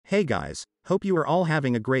Hey guys, hope you are all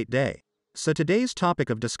having a great day. So today's topic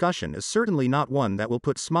of discussion is certainly not one that will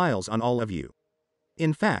put smiles on all of you.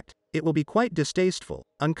 In fact, it will be quite distasteful,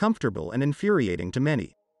 uncomfortable and infuriating to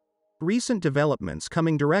many. Recent developments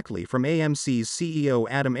coming directly from AMC's CEO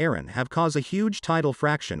Adam Aron have caused a huge tidal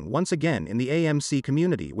fraction once again in the AMC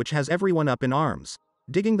community, which has everyone up in arms,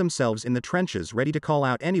 digging themselves in the trenches ready to call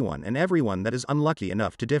out anyone and everyone that is unlucky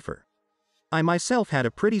enough to differ. I myself had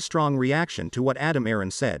a pretty strong reaction to what Adam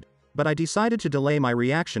Aron said, but I decided to delay my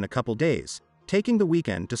reaction a couple days, taking the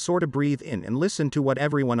weekend to sort of breathe in and listen to what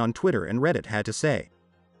everyone on Twitter and Reddit had to say.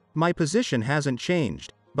 My position hasn't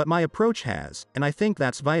changed, but my approach has, and I think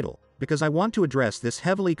that's vital, because I want to address this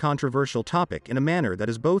heavily controversial topic in a manner that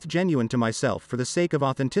is both genuine to myself for the sake of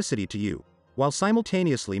authenticity to you, while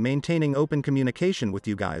simultaneously maintaining open communication with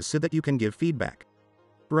you guys so that you can give feedback.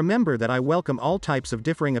 Remember that I welcome all types of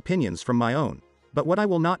differing opinions from my own, but what I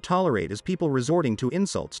will not tolerate is people resorting to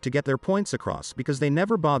insults to get their points across because they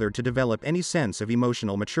never bothered to develop any sense of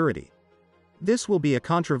emotional maturity. This will be a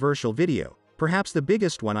controversial video, perhaps the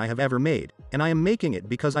biggest one I have ever made, and I am making it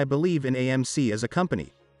because I believe in AMC as a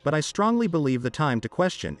company, but I strongly believe the time to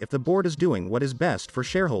question if the board is doing what is best for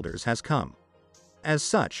shareholders has come. As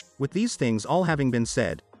such, with these things all having been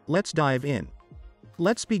said, let's dive in.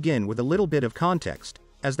 Let's begin with a little bit of context,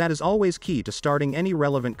 as that is always key to starting any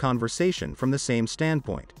relevant conversation from the same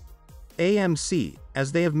standpoint. AMC,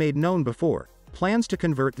 as they have made known before, plans to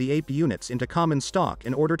convert the APE units into common stock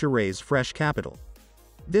in order to raise fresh capital.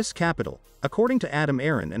 This capital, according to Adam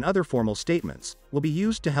Aron and other formal statements, will be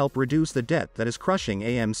used to help reduce the debt that is crushing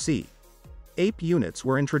AMC. APE units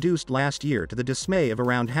were introduced last year to the dismay of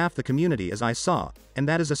around half the community, as I saw, and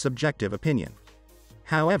that is a subjective opinion.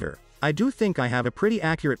 However, I do think I have a pretty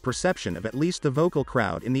accurate perception of at least the vocal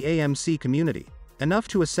crowd in the AMC community, enough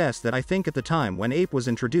to assess that I think at the time when APE was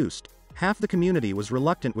introduced, half the community was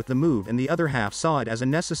reluctant with the move and the other half saw it as a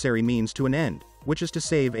necessary means to an end, which is to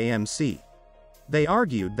save AMC. They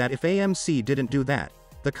argued that if AMC didn't do that,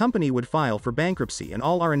 the company would file for bankruptcy and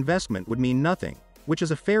all our investment would mean nothing, which is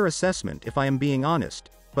a fair assessment if I am being honest,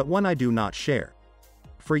 but one I do not share.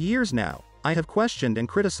 For years now, I have questioned and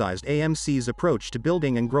criticized AMC's approach to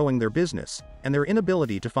building and growing their business, and their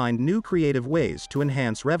inability to find new creative ways to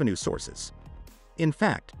enhance revenue sources. In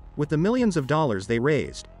fact, with the millions of dollars they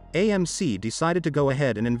raised, AMC decided to go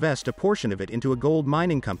ahead and invest a portion of it into a gold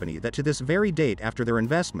mining company that to this very date after their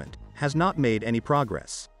investment, has not made any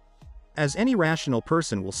progress. As any rational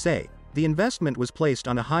person will say, the investment was placed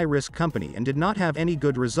on a high-risk company and did not have any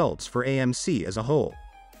good results for AMC as a whole.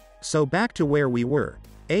 So back to where we were.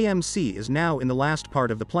 AMC is now in the last part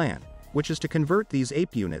of the plan, which is to convert these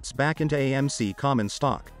APE units back into AMC common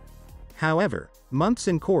stock. However, months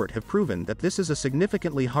in court have proven that this is a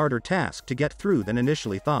significantly harder task to get through than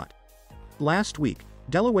initially thought. Last week,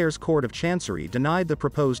 Delaware's Court of Chancery denied the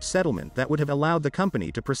proposed settlement that would have allowed the company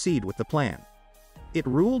to proceed with the plan. It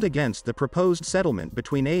ruled against the proposed settlement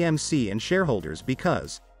between AMC and shareholders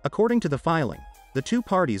because, according to the filing, the two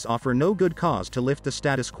parties offer no good cause to lift the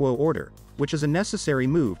status quo order, which is a necessary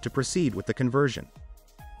move to proceed with the conversion.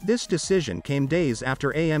 This decision came days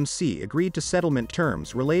after AMC agreed to settlement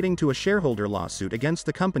terms relating to a shareholder lawsuit against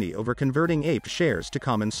the company over converting APE shares to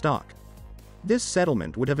common stock. This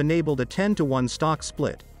settlement would have enabled a 10-to-1 stock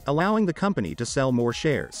split, allowing the company to sell more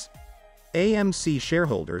shares. AMC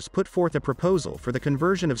shareholders put forth a proposal for the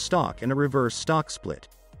conversion of stock and a reverse stock split.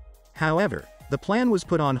 However, the plan was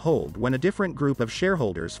put on hold when a different group of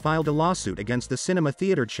shareholders filed a lawsuit against the cinema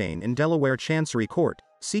theater chain in Delaware Chancery Court,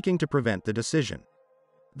 seeking to prevent the decision.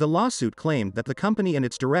 The lawsuit claimed that the company and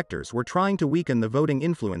its directors were trying to weaken the voting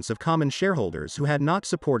influence of common shareholders who had not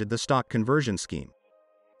supported the stock conversion scheme.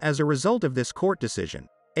 As a result of this court decision,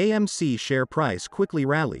 AMC share price quickly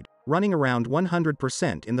rallied, running around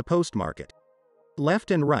 100% in the post-market.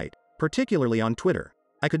 Left and right, particularly on Twitter,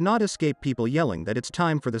 I could not escape people yelling that it's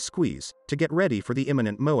time for the squeeze, to get ready for the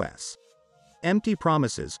imminent MOAS. Empty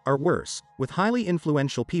promises are worse, with highly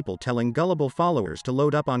influential people telling gullible followers to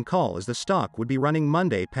load up on call as the stock would be running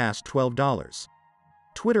Monday past $12.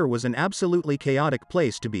 Twitter was an absolutely chaotic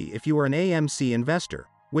place to be if you were an AMC investor,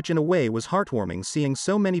 which in a way was heartwarming seeing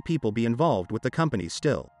so many people be involved with the company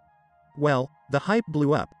still. Well, the hype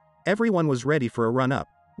blew up, everyone was ready for a run-up,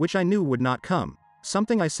 which I knew would not come,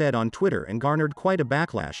 something I said on Twitter and garnered quite a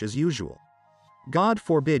backlash as usual. God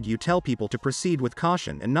forbid you tell people to proceed with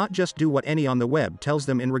caution and not just do what any on the web tells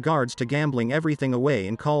them in regards to gambling everything away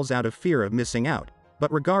and calls out of fear of missing out,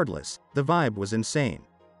 but regardless, the vibe was insane.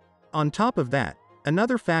 On top of that,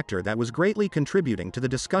 another factor that was greatly contributing to the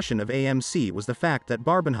discussion of AMC was the fact that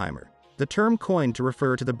Barbenheimer, the term coined to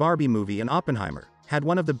refer to the Barbie movie and Oppenheimer, had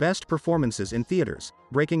one of the best performances in theaters,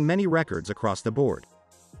 breaking many records across the board.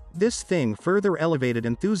 This thing further elevated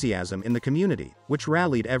enthusiasm in the community, which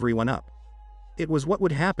rallied everyone up. It was what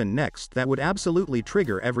would happen next that would absolutely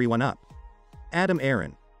trigger everyone up. Adam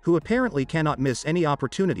Aron, who apparently cannot miss any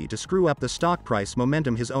opportunity to screw up the stock price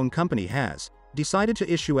momentum his own company has, decided to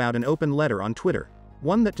issue out an open letter on Twitter,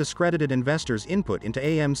 one that discredited investors' input into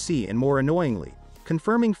AMC and, more annoyingly,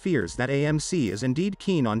 confirming fears that AMC is indeed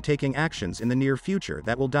keen on taking actions in the near future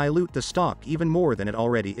that will dilute the stock even more than it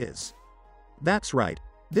already is. That's right,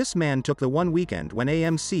 this man took the one weekend when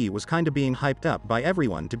AMC was kinda being hyped up by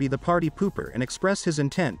everyone to be the party pooper and express his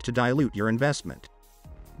intent to dilute your investment.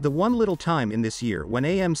 The one little time in this year when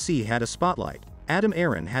AMC had a spotlight, Adam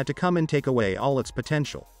Aron had to come and take away all its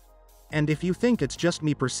potential. And if you think it's just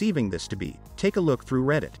me perceiving this to be, take a look through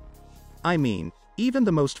Reddit. I mean, even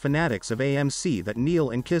the most fanatics of AMC that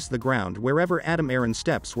kneel and kiss the ground wherever Adam Aron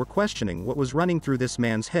steps were questioning what was running through this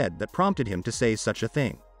man's head that prompted him to say such a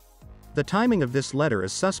thing. The timing of this letter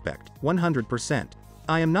is suspect, 100%.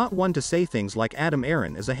 I am not one to say things like Adam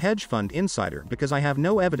Aron is a hedge fund insider because I have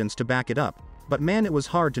no evidence to back it up, but man, it was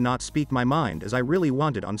hard to not speak my mind as I really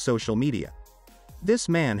wanted on social media. This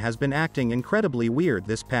man has been acting incredibly weird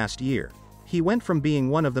this past year. He went from being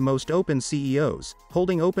one of the most open CEOs,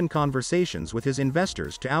 holding open conversations with his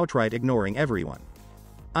investors, to outright ignoring everyone.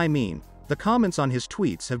 I mean, the comments on his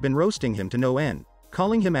tweets have been roasting him to no end,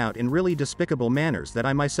 calling him out in really despicable manners that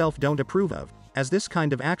I myself don't approve of, as this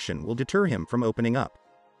kind of action will deter him from opening up.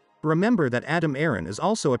 Remember that Adam Aron is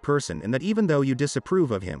also a person and that even though you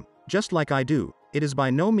disapprove of him, just like I do, it is by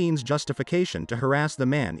no means justification to harass the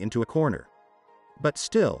man into a corner. But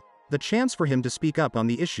still, the chance for him to speak up on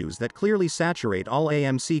the issues that clearly saturate all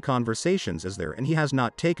AMC conversations is there, and he has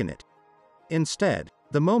not taken it. Instead,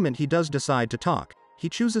 the moment he does decide to talk, he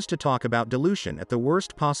chooses to talk about dilution at the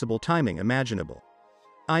worst possible timing imaginable.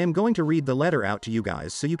 I am going to read the letter out to you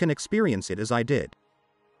guys so you can experience it as I did.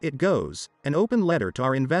 It goes, an open letter to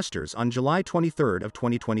our investors on July 23 of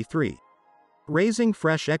 2023. Raising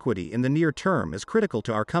fresh equity in the near term is critical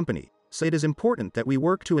to our company, so it is important that we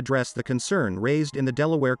work to address the concern raised in the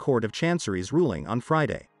Delaware Court of Chancery's ruling on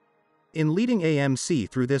Friday. In leading AMC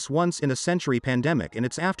through this once-in-a-century pandemic and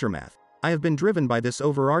its aftermath, I have been driven by this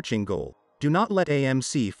overarching goal: do not let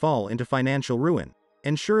AMC fall into financial ruin,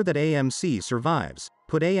 ensure that AMC survives,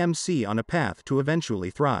 put AMC on a path to eventually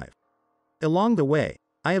thrive. Along the way,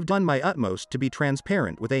 I have done my utmost to be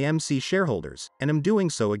transparent with AMC shareholders, and am doing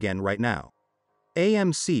so again right now.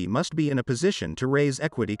 AMC must be in a position to raise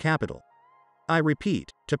equity capital. I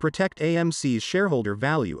repeat, to protect AMC's shareholder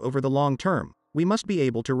value over the long term, we must be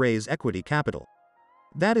able to raise equity capital.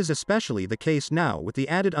 That is especially the case now with the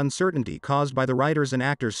added uncertainty caused by the writers and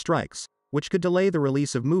actors' strikes, which could delay the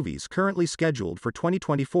release of movies currently scheduled for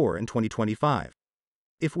 2024 and 2025.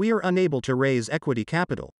 If we are unable to raise equity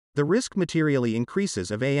capital, the risk materially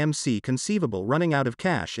increases of AMC conceivable running out of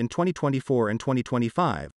cash in 2024 and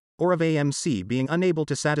 2025, or of AMC being unable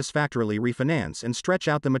to satisfactorily refinance and stretch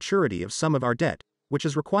out the maturity of some of our debt, which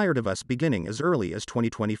is required of us beginning as early as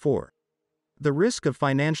 2024. The risk of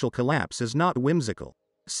financial collapse is not whimsical.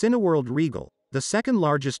 Cineworld Regal, the second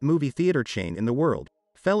largest movie theater chain in the world,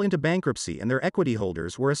 fell into bankruptcy and their equity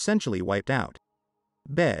holders were essentially wiped out.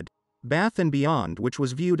 Bed Bath & Beyond, which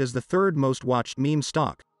was viewed as the third most watched meme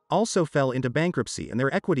stock, also fell into bankruptcy and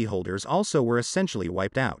their equity holders also were essentially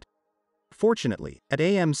wiped out. Fortunately, at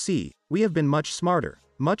AMC, we have been much smarter,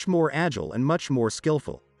 much more agile and much more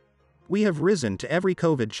skillful. We have risen to every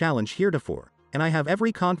COVID challenge heretofore, and I have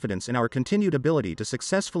every confidence in our continued ability to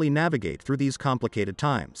successfully navigate through these complicated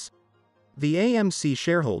times. The AMC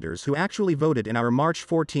shareholders who actually voted in our March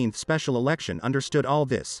 14th special election understood all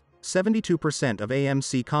this. 72% of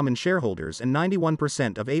AMC common shareholders and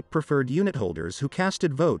 91% of APE preferred unit holders who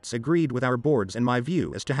casted votes agreed with our boards and my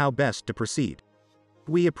view as to how best to proceed.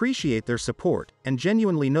 We appreciate their support, and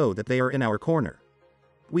genuinely know that they are in our corner.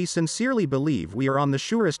 We sincerely believe we are on the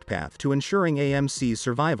surest path to ensuring AMC's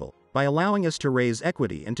survival, by allowing us to raise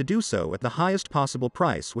equity and to do so at the highest possible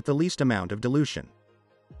price with the least amount of dilution.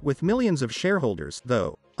 With millions of shareholders,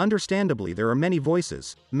 though, understandably there are many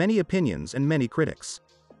voices, many opinions and many critics.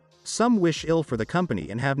 Some wish ill for the company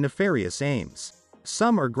and have nefarious aims.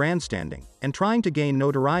 Some are grandstanding, and trying to gain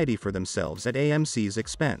notoriety for themselves at AMC's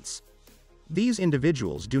expense. These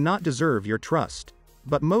individuals do not deserve your trust,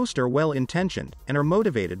 but most are well-intentioned, and are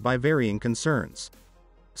motivated by varying concerns.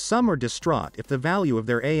 Some are distraught if the value of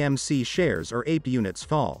their AMC shares or APE units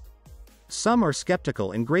fall. Some are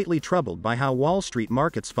skeptical and greatly troubled by how Wall Street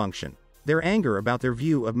markets function. Their anger about their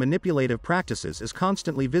view of manipulative practices is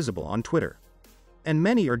constantly visible on Twitter. And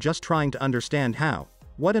many are just trying to understand how,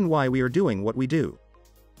 what and why we are doing what we do.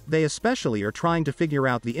 They especially are trying to figure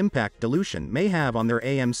out the impact dilution may have on their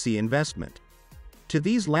AMC investment. To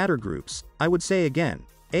these latter groups, I would say again,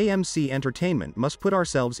 AMC Entertainment must put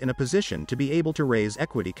ourselves in a position to be able to raise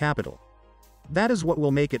equity capital. That is what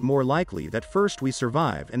will make it more likely that first we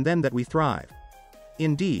survive and then that we thrive.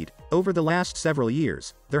 Indeed, over the last several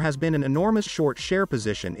years, there has been an enormous short share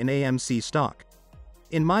position in AMC stock.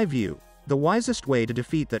 In my view, the wisest way to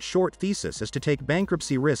defeat that short thesis is to take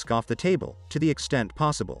bankruptcy risk off the table, to the extent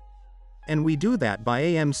possible. And we do that by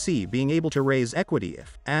AMC being able to raise equity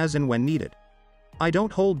if, as and when needed. I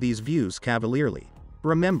don't hold these views cavalierly.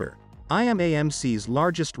 Remember, I am AMC's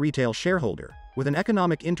largest retail shareholder, with an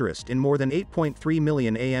economic interest in more than 8.3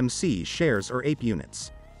 million AMC shares or APE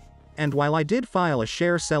units. And while I did file a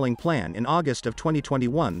share selling plan in August of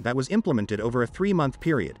 2021 that was implemented over a 3-month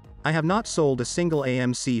period, I have not sold a single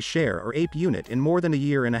AMC share or APE unit in more than a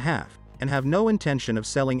year and a half, and have no intention of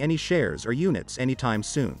selling any shares or units anytime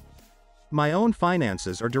soon. My own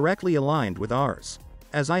finances are directly aligned with ours.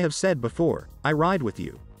 As I have said before, I ride with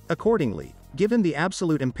you. Accordingly, given the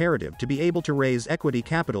absolute imperative to be able to raise equity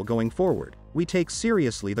capital going forward, we take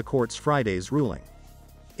seriously the court's Friday's ruling.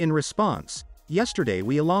 In response, yesterday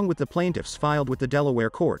we along with the plaintiffs filed with the Delaware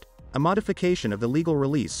court a modification of the legal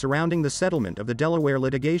release surrounding the settlement of the Delaware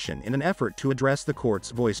litigation in an effort to address the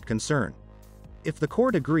court's voiced concern. If the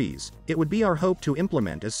court agrees, it would be our hope to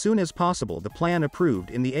implement as soon as possible the plan approved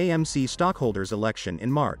in the AMC stockholders election in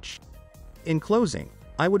March. In closing,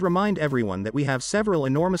 I would remind everyone that we have several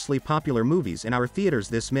enormously popular movies in our theaters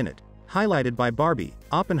this minute, highlighted by Barbie,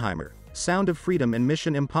 Oppenheimer, Sound of Freedom and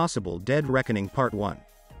Mission Impossible: Dead Reckoning Part 1.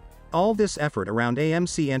 All this effort around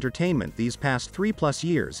AMC Entertainment these past 3+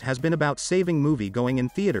 years has been about saving movie-going in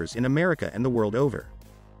theaters in America and the world over.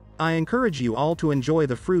 I encourage you all to enjoy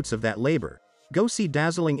the fruits of that labor. Go see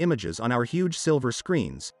dazzling images on our huge silver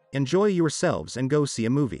screens, enjoy yourselves and go see a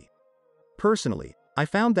movie. Personally, I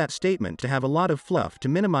found that statement to have a lot of fluff to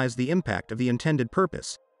minimize the impact of the intended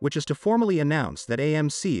purpose, which is to formally announce that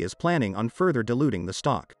AMC is planning on further diluting the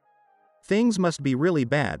stock. Things must be really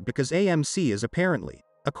bad because AMC is apparently,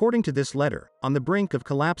 according to this letter, on the brink of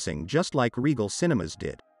collapsing just like Regal Cinemas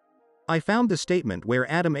did. I found the statement where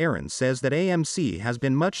Adam Aron says that AMC has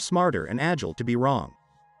been much smarter and agile to be wrong.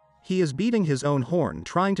 He is beating his own horn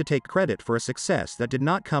trying to take credit for a success that did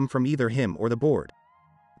not come from either him or the board.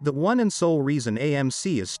 The one and sole reason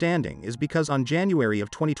AMC is standing is because on January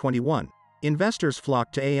of 2021, investors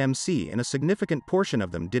flocked to AMC and a significant portion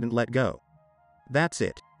of them didn't let go. That's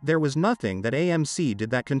it. There was nothing that AMC did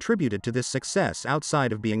that contributed to this success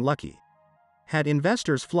outside of being lucky. Had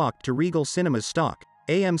investors flocked to Regal Cinemas stock,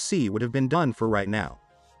 AMC would have been done for right now.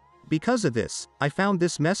 Because of this, I found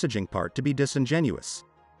this messaging part to be disingenuous.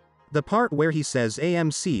 The part where he says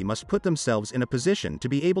AMC must put themselves in a position to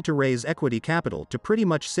be able to raise equity capital to pretty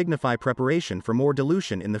much signify preparation for more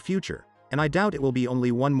dilution in the future, and I doubt it will be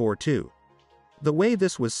only one more too. The way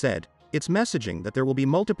this was said, it's messaging that there will be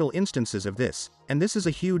multiple instances of this, and this is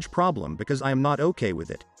a huge problem because I am not okay with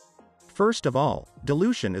it. First of all,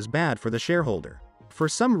 dilution is bad for the shareholder. For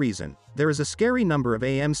some reason, there is a scary number of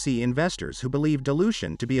AMC investors who believe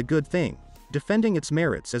dilution to be a good thing, defending its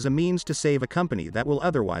merits as a means to save a company that will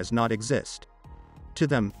otherwise not exist. To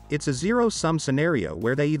them, it's a zero-sum scenario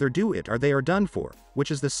where they either do it or they are done for,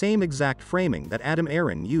 which is the same exact framing that Adam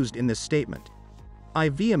Aron used in this statement. I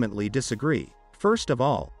vehemently disagree. First of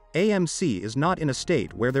all, AMC is not in a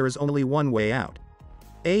state where there is only one way out.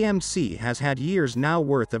 AMC has had years now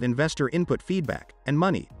worth of investor input feedback and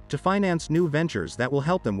money to finance new ventures that will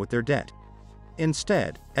help them with their debt.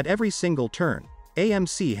 Instead, at every single turn,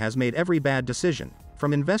 AMC has made every bad decision,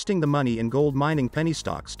 from investing the money in gold mining penny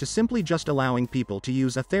stocks to simply just allowing people to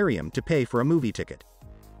use Ethereum to pay for a movie ticket.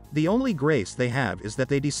 The only grace they have is that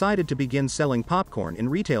they decided to begin selling popcorn in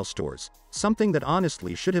retail stores, something that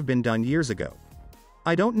honestly should have been done years ago.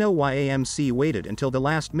 I don't know why AMC waited until the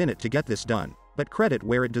last minute to get this done, but credit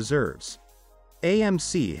where it deserves.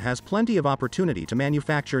 AMC has plenty of opportunity to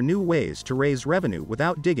manufacture new ways to raise revenue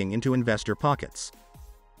without digging into investor pockets.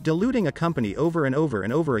 Diluting a company over and over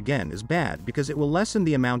and over again is bad because it will lessen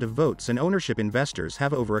the amount of votes and ownership investors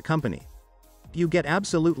have over a company. You get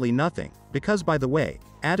absolutely nothing, because by the way,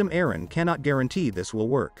 Adam Aron cannot guarantee this will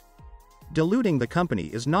work. Diluting the company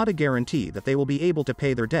is not a guarantee that they will be able to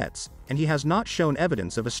pay their debts, and he has not shown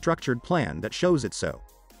evidence of a structured plan that shows it so.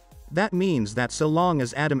 That means that so long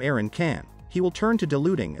as Adam Aron can, he will turn to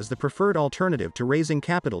diluting as the preferred alternative to raising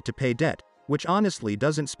capital to pay debt, which honestly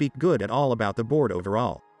doesn't speak good at all about the board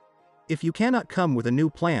overall. If you cannot come with a new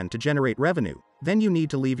plan to generate revenue, then you need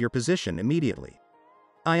to leave your position immediately.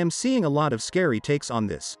 I am seeing a lot of scary takes on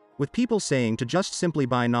this, with people saying to just simply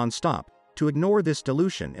buy non-stop, to ignore this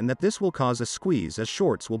dilution and that this will cause a squeeze as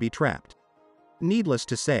shorts will be trapped. Needless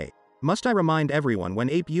to say, must I remind everyone when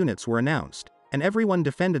APE units were announced, and everyone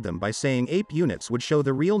defended them by saying APE units would show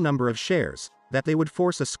the real number of shares, that they would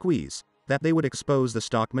force a squeeze, that they would expose the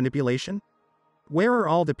stock manipulation? Where are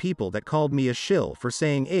all the people that called me a shill for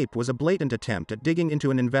saying APE was a blatant attempt at digging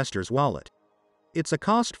into an investor's wallet? It's a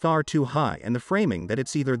cost far too high, and the framing that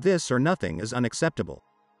it's either this or nothing is unacceptable.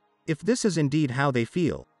 If this is indeed how they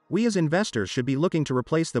feel, we as investors should be looking to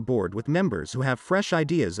replace the board with members who have fresh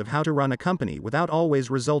ideas of how to run a company without always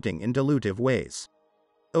resulting in dilutive ways.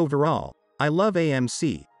 Overall, I love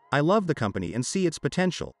AMC, I love the company and see its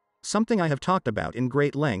potential, something I have talked about in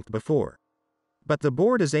great length before. But the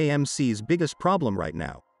board is AMC's biggest problem right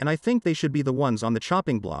now, and I think they should be the ones on the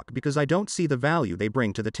chopping block because I don't see the value they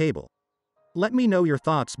bring to the table. Let me know your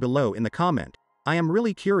thoughts below in the comment. I am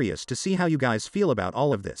really curious to see how you guys feel about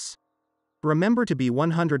all of this. Remember to be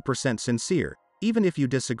 100% sincere, even if you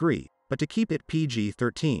disagree, but to keep it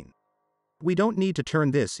PG-13. We don't need to turn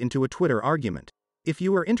this into a Twitter argument. If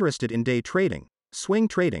you are interested in day trading, swing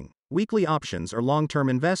trading, weekly options or long-term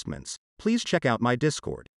investments, please check out my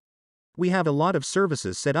Discord. We have a lot of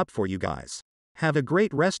services set up for you guys. Have a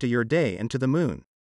great rest of your day and to the moon.